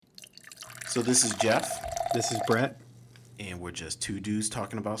So this is Jeff, This is Brett. and we're just two dudes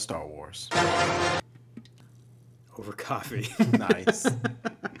talking about Star Wars. Over coffee. Nice.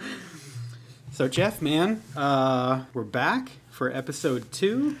 So Jeff, man, we're back for episode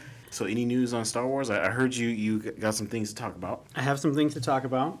 2. So any news on Star Wars? I heard you got some things to talk about. I have some things to talk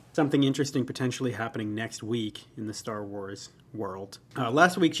about. Something interesting potentially happening next week in the Star Wars world.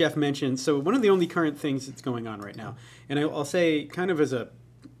 Last week, Jeff mentioned, so one of the only current things that's going on right now, and I'll say kind of as a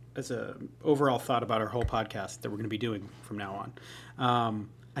overall thought about our whole podcast that we're going to be doing from now on.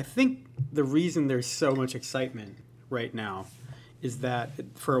 I think the reason there's so much excitement right now is that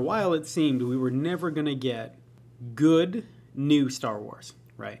for a while it seemed we were never going to get good new Star Wars,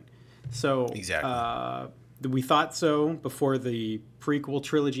 right? So Exactly. we thought so before the prequel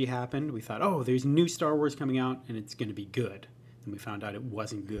trilogy happened. We thought, oh, there's new Star Wars coming out and it's going to be good. And we found out it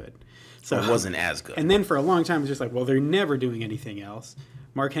wasn't good. So It wasn't as good. And then for a long time, it was just like, well, they're never doing anything else.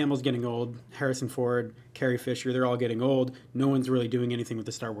 Mark Hamill's getting old. Harrison Ford, Carrie Fisher, they're all getting old. No one's really doing anything with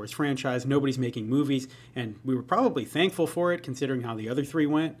the Star Wars franchise. Nobody's making movies. And we were probably thankful for it, considering how the other three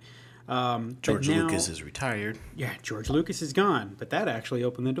went. George Lucas is retired. Yeah, George Lucas is gone. But that actually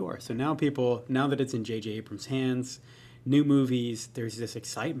opened the door. So now now that it's in J.J. Abrams' hands, new movies, there's this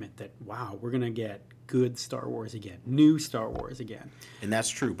excitement that, wow, we're going to get good Star Wars again. New Star Wars again. And that's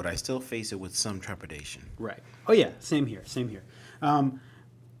true, but I still face it with some trepidation. Right. Oh, yeah, same here.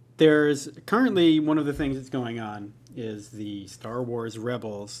 There's currently one of the things that's going on is the Star Wars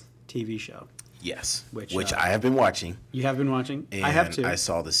Rebels TV show. Yes, Which, I have been watching. You have been watching? And I have too. I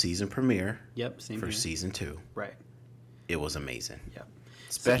saw the season premiere Yep, same for here. season 2. Right. It was amazing. Yep.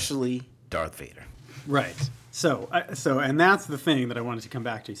 Especially Darth Vader. Right. So, and that's the thing that I wanted to come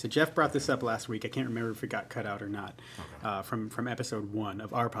back to. So Jeff brought this up last week. I can't remember if it got cut out or not from episode 1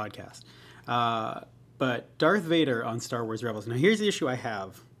 of our podcast. But Darth Vader on Star Wars Rebels. Now, here's the issue I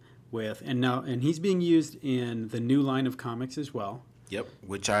have with, and he's being used in the new line of comics as well. Yep,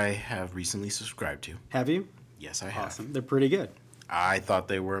 which I have recently subscribed to. Have you? Yes, I have. Awesome. They're pretty good. I thought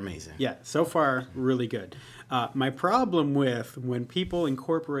they were amazing. Yeah, so far, really good. My problem with when people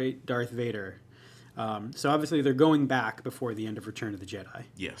incorporate Darth Vader, so obviously they're going back before the end of Return of the Jedi.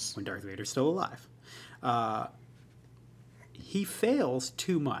 Yes. When Darth Vader's still alive. He fails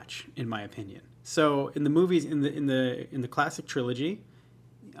too much, in my opinion. So in the movies, in the classic trilogy,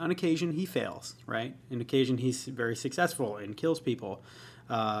 on occasion he fails, right? On occasion he's very successful and kills people.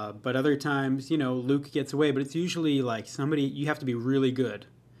 But other times, Luke gets away. But it's usually like you have to be really good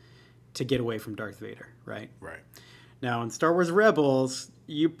to get away from Darth Vader, right? Right. Now, in Star Wars Rebels,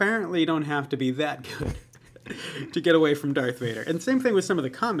 you apparently don't have to be that good to get away from Darth Vader. And same thing with some of the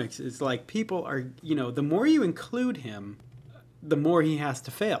comics is like people are, the more you include him, the more he has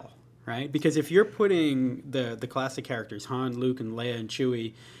to fail, right? Because if you're putting the classic characters, Han, Luke, and Leia, and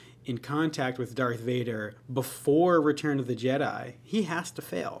Chewie, in contact with Darth Vader before Return of the Jedi, he has to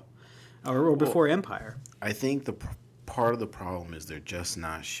fail. Or before Empire. I think part of the problem is they're just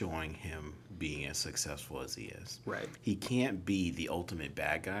not showing him being as successful as he is. Right. He can't be the ultimate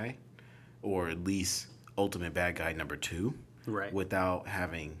bad guy, or at least ultimate bad guy number 2, Right. without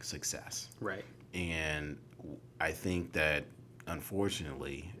having success. Right. And I think that,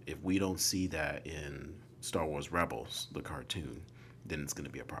 unfortunately, if we don't see that in Star Wars Rebels, the cartoon, then it's going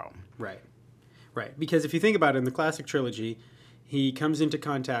to be a problem. Right. Right. Because if you think about it, in the classic trilogy, he comes into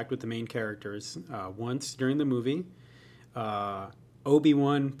contact with the main characters once during the movie.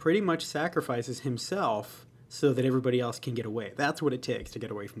 Obi-Wan pretty much sacrifices himself so that everybody else can get away. That's what it takes to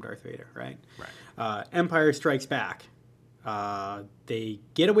get away from Darth Vader, right? Right. Empire Strikes Back. They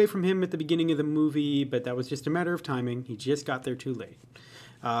get away from him at the beginning of the movie, but that was just a matter of timing. He just got there too late.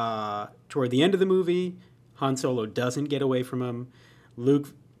 Toward the end of the movie, Han Solo doesn't get away from him. Luke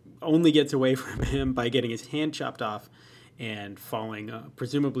only gets away from him by getting his hand chopped off and falling,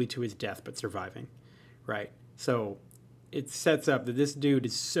 presumably to his death, but surviving, right? So it sets up that this dude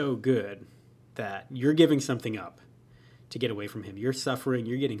is so good that you're giving something up to get away from him. You're suffering.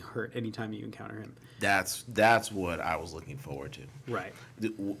 You're getting hurt anytime you encounter him. That's what I was looking forward to. Right.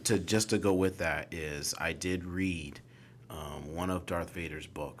 To go with that is I did read one of Darth Vader's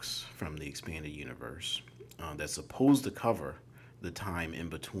books from the expanded universe that's supposed to cover the time in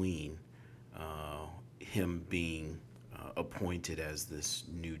between him being appointed as this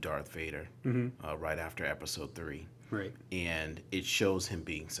new Darth Vader right after Episode 3. Right. And it shows him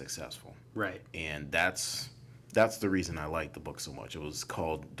being successful. Right. And that's the reason I like the book so much. It was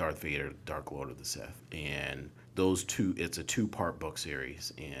called Darth Vader, Dark Lord of the Sith. And it's a 2-part book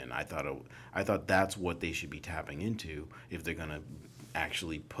series. And I thought that's what they should be tapping into if they're going to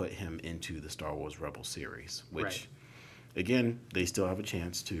actually put him into the Star Wars Rebels series, which, Right. again, they still have a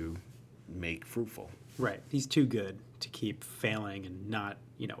chance to make fruitful. Right. He's too good to keep failing and not,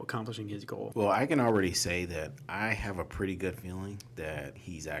 accomplishing his goal. Well, I can already say that I have a pretty good feeling that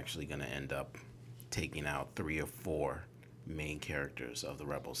he's actually going to end up taking out 3 or 4 main characters of the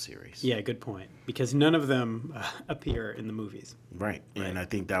Rebels series. Yeah, good point. Because none of them appear in the movies. Right. And I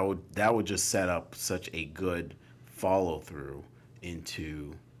think that would just set up such a good follow through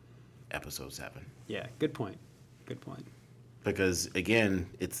into episode 7. Yeah, good point. Good point. Because again,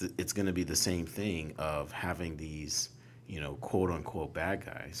 it's going to be the same thing of having these, quote unquote bad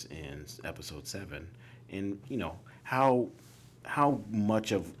guys in episode 7, and how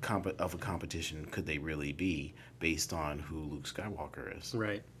much of a competition could they really be based on who Luke Skywalker is?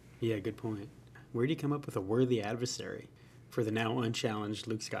 Right. Yeah, good point. Where do you come up with a worthy adversary for the now unchallenged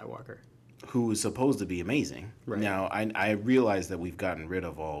Luke Skywalker? Who is supposed to be amazing. Right. Now, I realize that we've gotten rid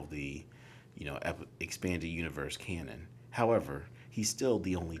of all of the, expanded universe canon. However, he's still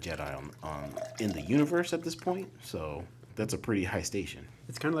the only Jedi in the universe at this point, so that's a pretty high station.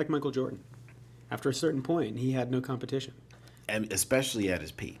 It's kind of like Michael Jordan. After a certain point, he had no competition. And especially at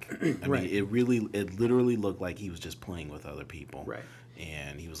his peak. I Right. mean, it literally looked like he was just playing with other people. Right.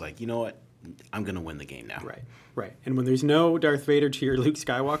 And he was like, you know what? I'm going to win the game now. Right, right. And when there's no Darth Vader to your Luke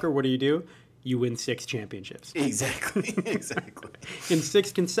Skywalker, what do? You win 6 championships. Exactly, exactly. In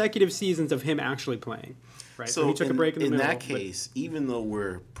 6 consecutive seasons of him actually playing. Right. So he took a break in the middle. that case, even though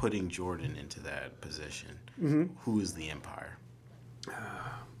we're putting Jordan into that position, who is the Empire?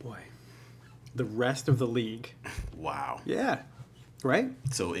 Boy. The rest of the league. Wow. Yeah. Right?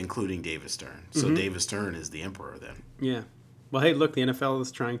 So including David Stern. So David Stern is the Emperor then. Yeah. Well, hey, look, the NFL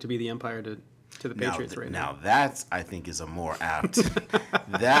is trying to be the Empire to the Patriots right now. Now that's, I think, is a more apt.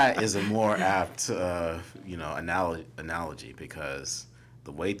 That is a more apt, analogy because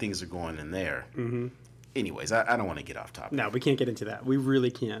the way things are going in there. Mm-hmm. Anyways, I don't want to get off topic. No, we can't get into that. We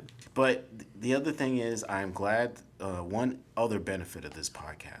really can't. But the other thing is, I'm glad. One other benefit of this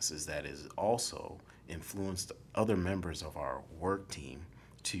podcast is that it's also influenced other members of our work team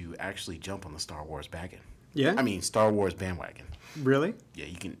to actually jump on the Star Wars wagon. Yeah? I mean, Star Wars bandwagon. Really? Yeah,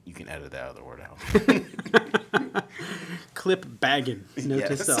 you can edit that other word out. Clip bagging. Note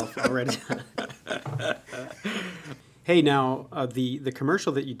to Yes. self already. Hey, now, the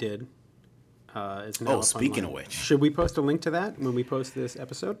commercial that you did is now up speaking online. of which. Should we post a link to that when we post this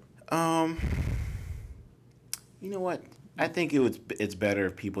episode? You know what? I think it's better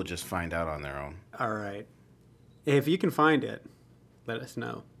if people just find out on their own. All right. If you can find it, let us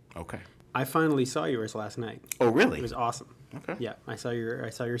know. Okay. I finally saw yours last night. Oh, really? It was awesome. Okay. Yeah, I saw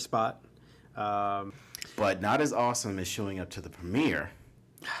your spot. But not as awesome as showing up to the premiere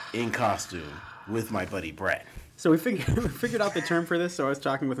in costume with my buddy Brett. So we figured out the term for this. So I was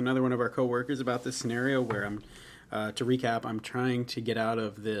talking with another one of our coworkers about this scenario where to recap, I'm trying to get out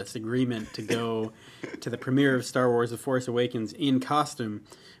of this agreement to go to the premiere of Star Wars: The Force Awakens in costume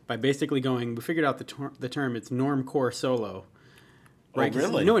by basically going. We figured out the term. It's normcore solo. Right? Oh,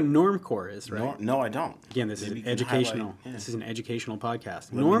 really? You know what normcore is, right? No, I don't. Again, this Maybe is you can educational. highlight- yeah. This is an educational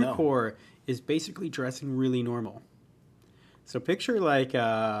podcast. Let me know. Normcore is basically dressing really normal. So picture like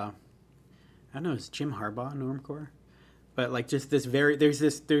I don't know, is Jim Harbaugh normcore? But like just this there's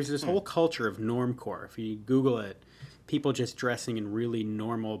this whole culture of normcore. If you Google it, people just dressing in really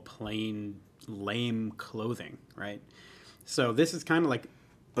normal, plain, lame clothing, right? So this is kind of like,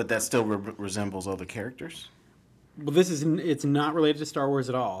 But that still resembles other characters? well, it's not related to Star Wars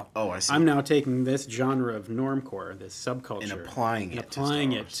at all. Oh, I see. I'm now taking this genre of normcore, this subculture, And applying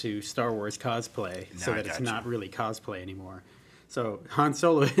it to Star Wars cosplay, so Now I that it's got not you. really cosplay anymore. So Han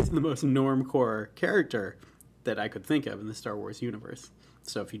Solo is the most normcore character that I could think of in the Star Wars universe.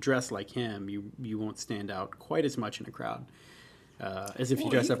 So if you dress like him, you won't stand out quite as much in a crowd as if you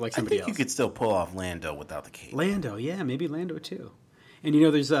dress up like somebody I think else. you could still pull off Lando without the cape. Lando, yeah, maybe Lando too. And you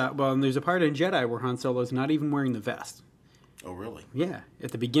know, there's a part in Jedi where Han Solo's not even wearing the vest. Oh, really? Yeah,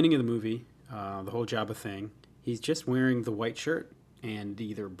 at the beginning of the movie, the whole Jabba thing, he's just wearing the white shirt and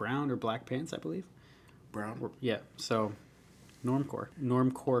either brown or black pants, I believe. Brown? Yeah, so normcore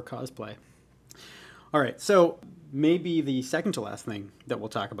cosplay. All right, so maybe the second to last thing that we'll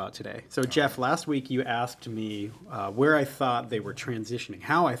talk about today. So Jeff, last week you asked me where I thought they were transitioning,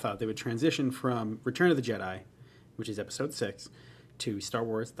 how I thought they would transition from Return of the Jedi, which is Episode 6, to Star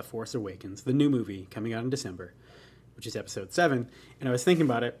Wars: The Force Awakens, the new movie coming out in December, which is Episode 7. And I was thinking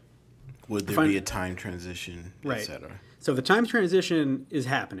about it. Would there be a time transition, Right. etc.? So the time transition is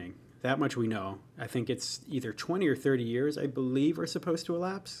happening. That much we know. I think it's either 20 or 30 years, I believe, are supposed to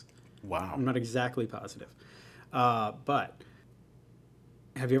elapse. Wow. I'm not exactly positive. But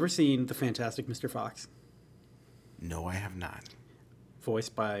have you ever seen The Fantastic Mr. Fox? No, I have not.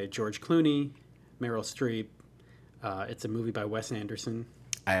 voiced by George Clooney, Meryl Streep. It's a movie by Wes Anderson.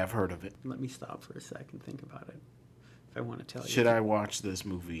 I have heard of it. Let me stop for a second, think about it. If I want to tell you. Should I watch this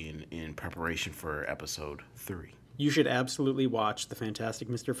movie in preparation for episode 3? You should absolutely watch The Fantastic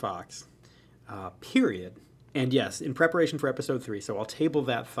Mr. Fox, period. And yes, in preparation for episode 3. So I'll table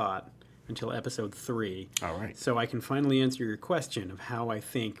that thought until episode 3. All right. So I can finally answer your question of how I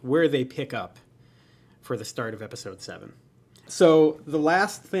think, where they pick up for the start of episode 7. So the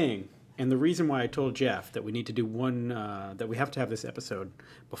last thing, and the reason why I told Jeff that we need to do that we have to have this episode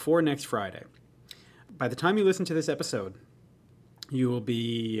before next Friday. By the time you listen to this episode, you will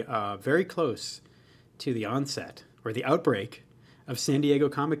be very close to the onset or the outbreak of San Diego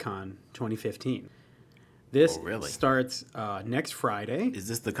Comic-Con 2015. This starts next Friday. Is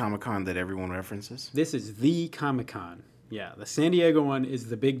this the Comic-Con that everyone references? This is the Comic-Con. Yeah, the San Diego one is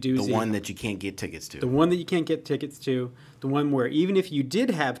the big doozy. The one that you can't get tickets to. The one that you can't get tickets to. The one where even if you did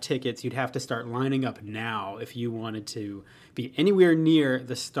have tickets, you'd have to start lining up now if you wanted to be anywhere near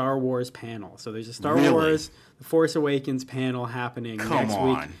the Star Wars panel. So there's a Star Wars, The Force Awakens panel happening next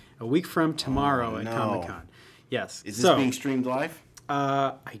week. A week from tomorrow at Comic-Con. Yes. Is this being streamed live?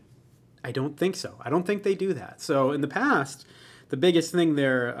 I don't think so. I don't think they do that. So in the past, the biggest thing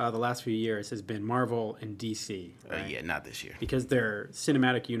there the last few years has been Marvel and DC. Right? Yeah, not this year. Because their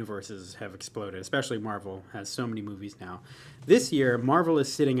cinematic universes have exploded, especially Marvel has so many movies now. This year, Marvel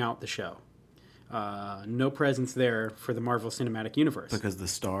is sitting out the show. No presence there for the Marvel Cinematic Universe. Because the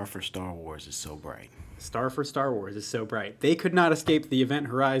star for Star Wars is so bright. Star for Star Wars is so bright. They could not escape the event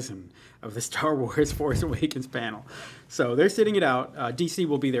horizon of the Star Wars Force Awakens panel. So they're sitting it out. DC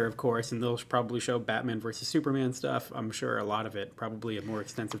will be there, of course, and they'll probably show Batman versus Superman stuff. I'm sure a lot of it, probably a more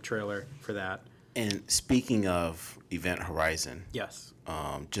extensive trailer for that. And speaking of event horizon, yes,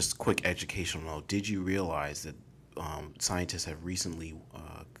 just quick educational note. Did you realize that scientists have recently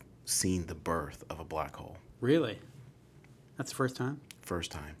seen the birth of a black hole? Really? That's the first time?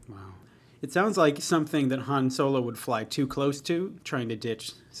 First time. Wow. It sounds like something that Han Solo would fly too close to, trying to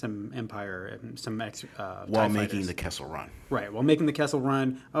ditch some Empire and some while making the Kessel Run. Right, while making the Kessel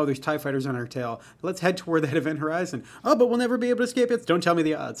Run. Oh, there's TIE fighters on our tail. Let's head toward that event horizon. Oh, but we'll never be able to escape it. Don't tell me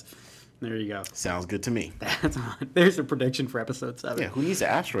the odds. There you go. Sounds good to me. That's on. There's a prediction for episode 7. Yeah, who needs an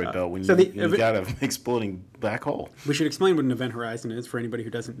asteroid belt when you got an exploding black hole? We should explain what an event horizon is for anybody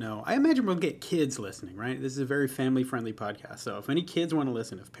who doesn't know. I imagine we'll get kids listening, right? This is a very family-friendly podcast. So if any kids want to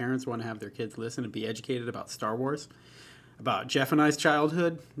listen, if parents want to have their kids listen and be educated about Star Wars, about Jeff and I's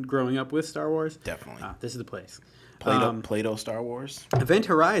childhood, growing up with Star Wars, definitely. This is the place. Play-Doh Star Wars? Event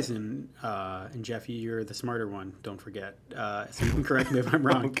Horizon, and Jeff, you're the smarter one, don't forget, so you can correct me if I'm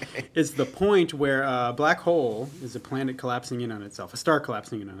wrong, Okay. Is the point where a black hole is a planet collapsing in on itself, a star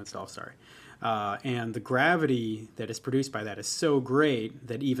collapsing in on itself, sorry. And the gravity that is produced by that is so great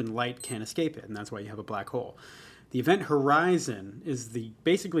that even light can't escape it, and that's why you have a black hole. The event horizon is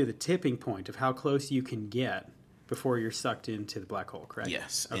basically the tipping point of how close you can get before you're sucked into the black hole, correct?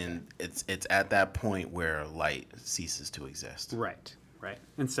 Yes, okay. And it's at that point where light ceases to exist. Right.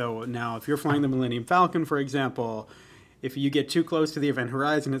 And so now if you're flying the Millennium Falcon, for example, if you get too close to the event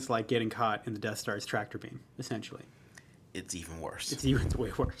horizon, it's like getting caught in the Death Star's tractor beam, essentially. It's even worse. It's even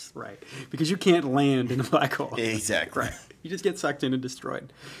way worse, right? Because you can't land in a black hole. Exactly. Right. You just get sucked in and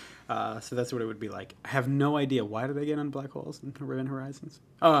destroyed. So that's what it would be like. I have no idea. Why did I get on black holes and event horizons?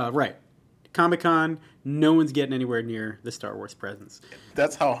 Right. Comic-Con, no one's getting anywhere near the Star Wars presence.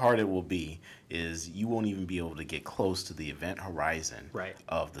 That's how hard it will be, is you won't even be able to get close to the event horizon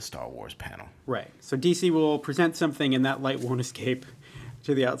of the Star Wars panel. Right. So DC will present something and that light won't escape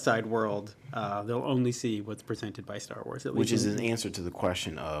to the outside world. They'll only see what's presented by Star Wars. Which is an answer to the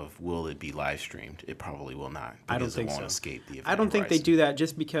question of, will it be live streamed? It probably will not. I don't think it won't so. Escape the event I don't think horizon. they do that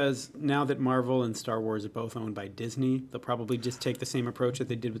just because now that Marvel and Star Wars are both owned by Disney, they'll probably just take the same approach that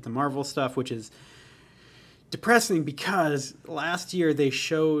they did with the Marvel stuff, which is depressing because last year they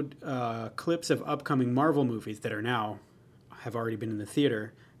showed clips of upcoming Marvel movies that have already been in the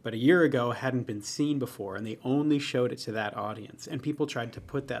theater, but a year ago hadn't been seen before, and they only showed it to that audience. And people tried to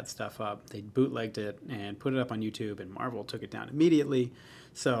put that stuff up. They bootlegged it and put it up on YouTube, and Marvel took it down immediately.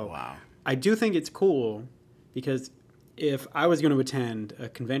 So wow. I do think it's cool because if I was going to attend a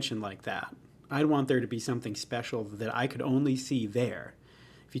convention like that, I'd want there to be something special that I could only see there.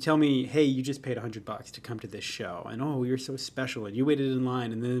 If you tell me, hey, you just paid $100 to come to this show, and oh, you're so special, and you waited in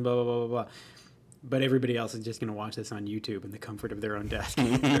line, and then blah, blah, blah, blah, blah. But everybody else is just going to watch this on YouTube in the comfort of their own desk,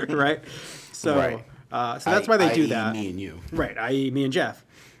 right? So, so that's why they do that. Me and you. Right, i.e. me and Jeff.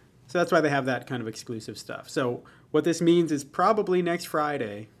 So that's why they have that kind of exclusive stuff. So what this means is probably next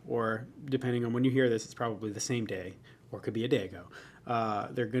Friday, or depending on when you hear this, it's probably the same day, or it could be a day ago.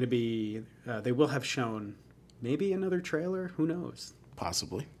 They're going to be. They will have shown maybe another trailer. Who knows?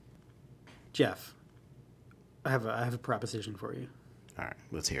 Possibly. Jeff, I have a proposition for you. All right,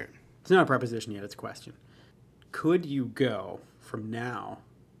 let's hear it. It's not a proposition yet. It's a question. Could you go from now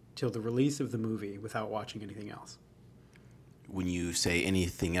till the release of the movie without watching anything else? When you say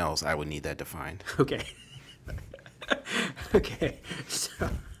anything else, I would need that defined. Okay. Okay. So.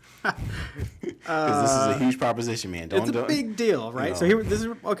 Because this is a huge proposition, man. It's a big deal, right? So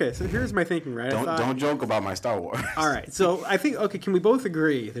So here's my thinking, right? Don't joke about my Star Wars. All right. So I think can we both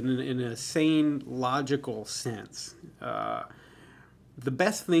agree that in a sane, logical sense, the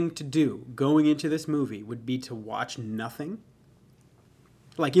best thing to do going into this movie would be to watch nothing?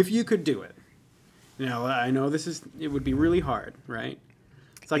 Like if you could do it. Now I know it would be really hard, right?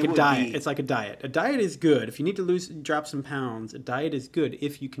 It's like a diet. It's like a diet. A diet is good. If you need to drop some pounds, a diet is good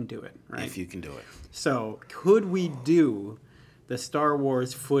if you can do it, right? If you can do it. So, could we do the Star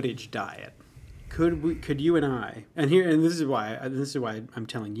Wars footage diet? Could you and I? And this is why I'm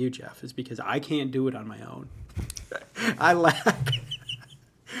telling you, Jeff, is because I can't do it on my own. I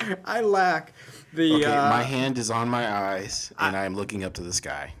lack the. Okay, my hand is on my eyes, and I'm looking up to the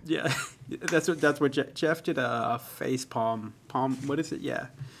sky. Yeah, that's what Jeff did a face palm. What is it? Yeah,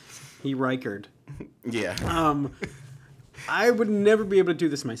 he Rikered. Yeah. I would never be able to do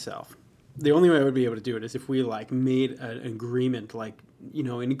this myself. The only way I would be able to do it is if we made an agreement,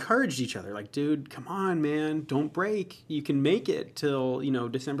 encouraged each other. Like, dude, come on, man, don't break. You can make it till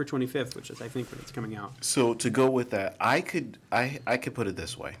December 25th, which is I think when it's coming out. So to go with that, I could put it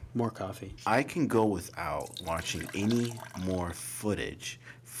this way. More coffee. I can go without watching any more footage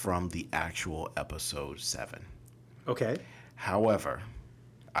from the actual episode 7. Okay. However,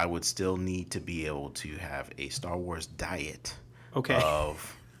 I would still need to be able to have a Star Wars diet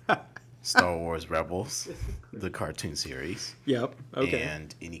of Star Wars Rebels, the cartoon series. Yep. Okay.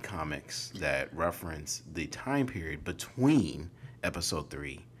 And any comics that reference the time period between episode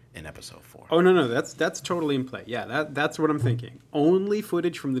 3 and episode 4. Oh no, that's totally in play. Yeah, that's what I'm thinking. Only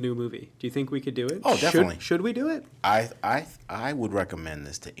footage from the new movie. Do you think we could do it? Oh, definitely. Should we do it? I would recommend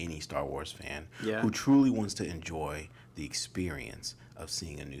this to any Star Wars fan who truly wants to enjoy the experience of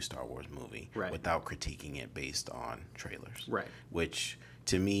seeing a new Star Wars movie without critiquing it based on trailers. Right. Which,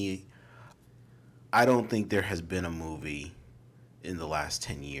 to me, I don't think there has been a movie in the last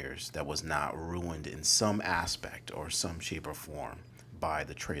 10 years that was not ruined in some aspect or some shape or form by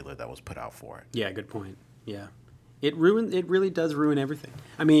the trailer that was put out for it. Yeah, good point. Yeah. It really does ruin everything.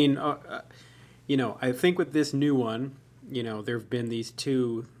 I mean, I think with this new one, there have been these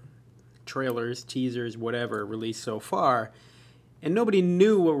 2 trailers, teasers, whatever, released so far, and nobody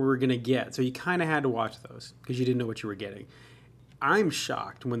knew what we were going to get. So you kind of had to watch those because you didn't know what you were getting. I'm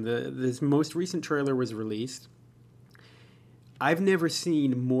shocked when this most recent trailer was released. I've never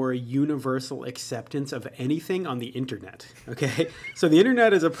seen more universal acceptance of anything on the internet, okay? So the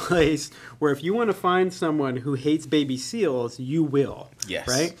internet is a place where if you want to find someone who hates baby seals, you will. Yes.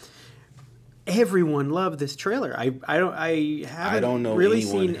 Right? Everyone loved this trailer. I haven't really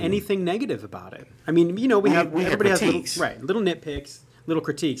seen anything negative about it. I mean, everybody has little nitpicks, little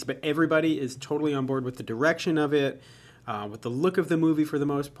critiques, but everybody is totally on board with the direction of it. With the look of the movie for the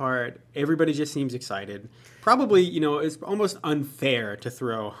most part. Everybody just seems excited. Probably, it's almost unfair to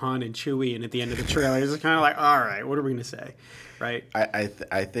throw Han and Chewie in at the end of the trailer. It's kind of like, all right, what are we going to say, right?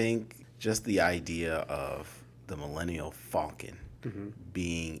 I think just the idea of the Millennial Falcon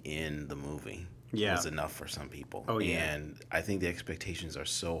being in the movie was enough for some people. Oh, yeah. And I think the expectations are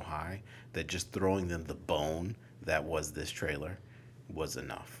so high that just throwing them the bone that was this trailer was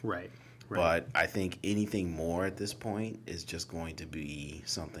enough. Right. But I think anything more at this point is just going to be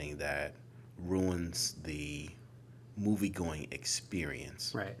something that ruins the movie-going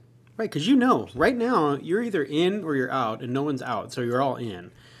experience. Right, because right now, you're either in or you're out, and no one's out, so you're all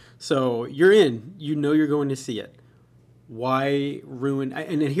in. So you're in, you're going to see it. Why ruin...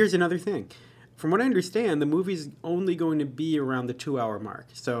 And here's another thing. From what I understand, the movie's only going to be around the 2-hour mark.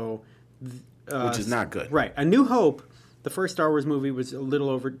 So... which is not good. Right. A New Hope... The first Star Wars movie was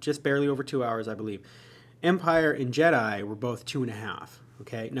just barely over 2 hours, I believe. Empire and Jedi were both 2.5.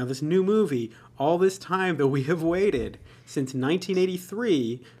 Okay. Now this new movie, all this time that we have waited since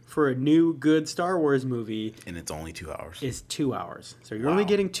 1983 for a new good Star Wars movie, and it's only 2 hours. Is 2 hours. So you're only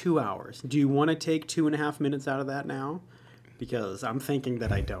getting 2 hours. Do you want to take 2.5 minutes out of that now? Because I'm thinking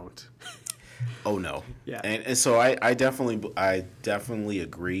that I don't. Oh no. Yeah. And so I definitely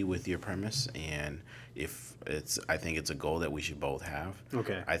agree with your premise, and I think it's a goal that we should both have.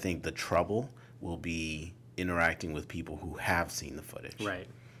 Okay. I think the trouble will be interacting with people who have seen the footage. Right.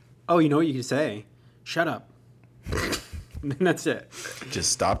 Oh, you know what you could say? Shut up. And that's it.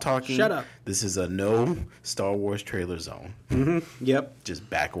 Just stop talking. Shut up. This is a no Star Wars trailer zone. Yep. Just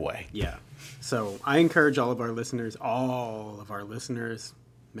back away. Yeah. So I encourage all of our listeners,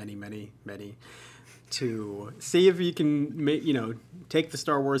 many, many, many, to see if you can take the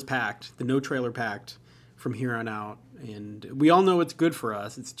Star Wars Pact, the no trailer pact, from here on out. And we all know it's good for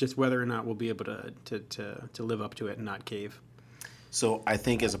us. It's just whether or not we'll be able to live up to it and not cave. So I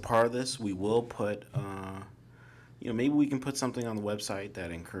think as a part of this, we will put, maybe we can put something on the website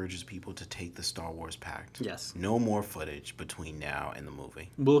that encourages people to take the Star Wars Pact. Yes. No more footage between now and the movie.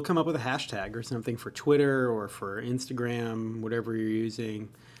 We'll come up with a hashtag or something for Twitter or for Instagram, whatever you're using.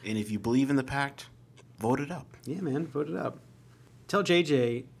 And if you believe in the Pact, vote it up. Yeah, man, vote it up. Tell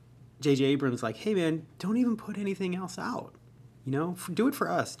J.J. Abrams, like, hey, man, don't even put anything else out. Do it for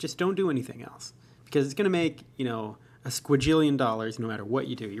us. Just don't do anything else. Because it's going to make, a squajillion dollars no matter what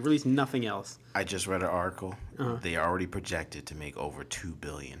you do. You release nothing else. I just read an article. They are already projected to make over $2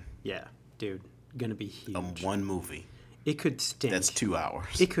 billion. Yeah, dude, gonna be huge. One movie. It could stink. That's 2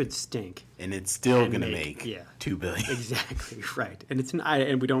 hours. It could stink. And it's still gonna make $2 billion. Exactly right. And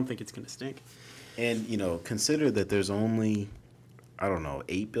and we don't think it's gonna stink. And consider that there's only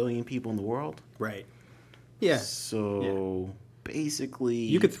 8 billion people in the world. Right. Yeah. So basically,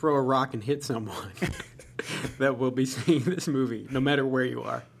 you could throw a rock and hit someone that will be seeing this movie, no matter where you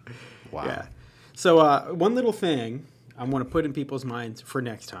are. Wow. Yeah. So one little thing I want to put in people's minds for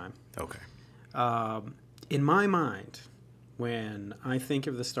next time. Okay. In my mind, when I think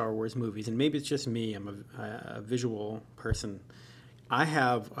of the Star Wars movies, and maybe it's just me, I'm a visual person, I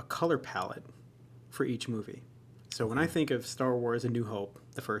have a color palette for each movie. So when I think of Star Wars A New Hope,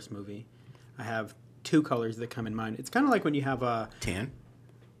 the first movie, I have 2 colors that come in mind. It's kind of like when you have a... Tan?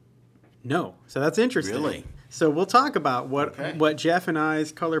 No. So that's interesting. Really? So we'll talk about what Jeff and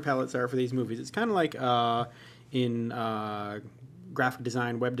I's color palettes are for these movies. It's kind of like in graphic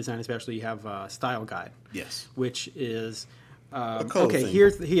design, web design especially, you have a style guide. Yes. Which is... thing.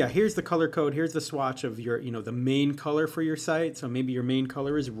 here's the color code. Here's the swatch of your, the main color for your site. So maybe your main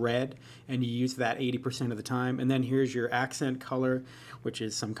color is red, and you use that 80% of the time. And then here's your accent color, which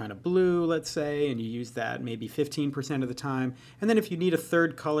is some kind of blue, let's say, and you use that maybe 15% of the time. And then if you need a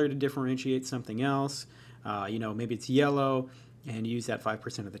third color to differentiate something else, maybe it's yellow, and you use that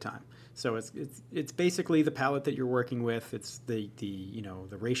 5% of the time. So it's basically the palette that you're working with. It's the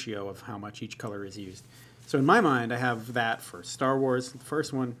ratio of how much each color is used. So in my mind, I have that for Star Wars, the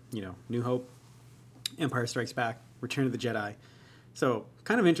first one, New Hope, Empire Strikes Back, Return of the Jedi. So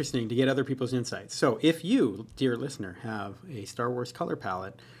kind of interesting to get other people's insights. So if you, dear listener, have a Star Wars color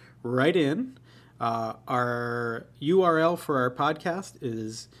palette, write in. Our URL for our podcast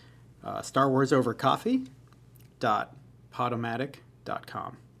is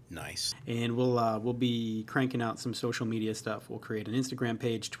starwarsovercoffee.podomatic.com. Nice. And we'll be cranking out some social media stuff. We'll create an Instagram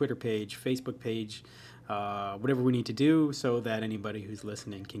page, Twitter page, Facebook page, whatever we need to do so that anybody who's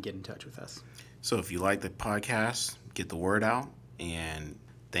listening can get in touch with us. So if you like the podcast, get the word out. And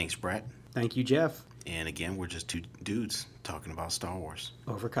thanks, Brett. Thank you, Jeff. And again, we're just 2 dudes talking about Star Wars.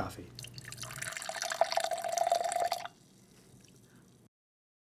 Over coffee.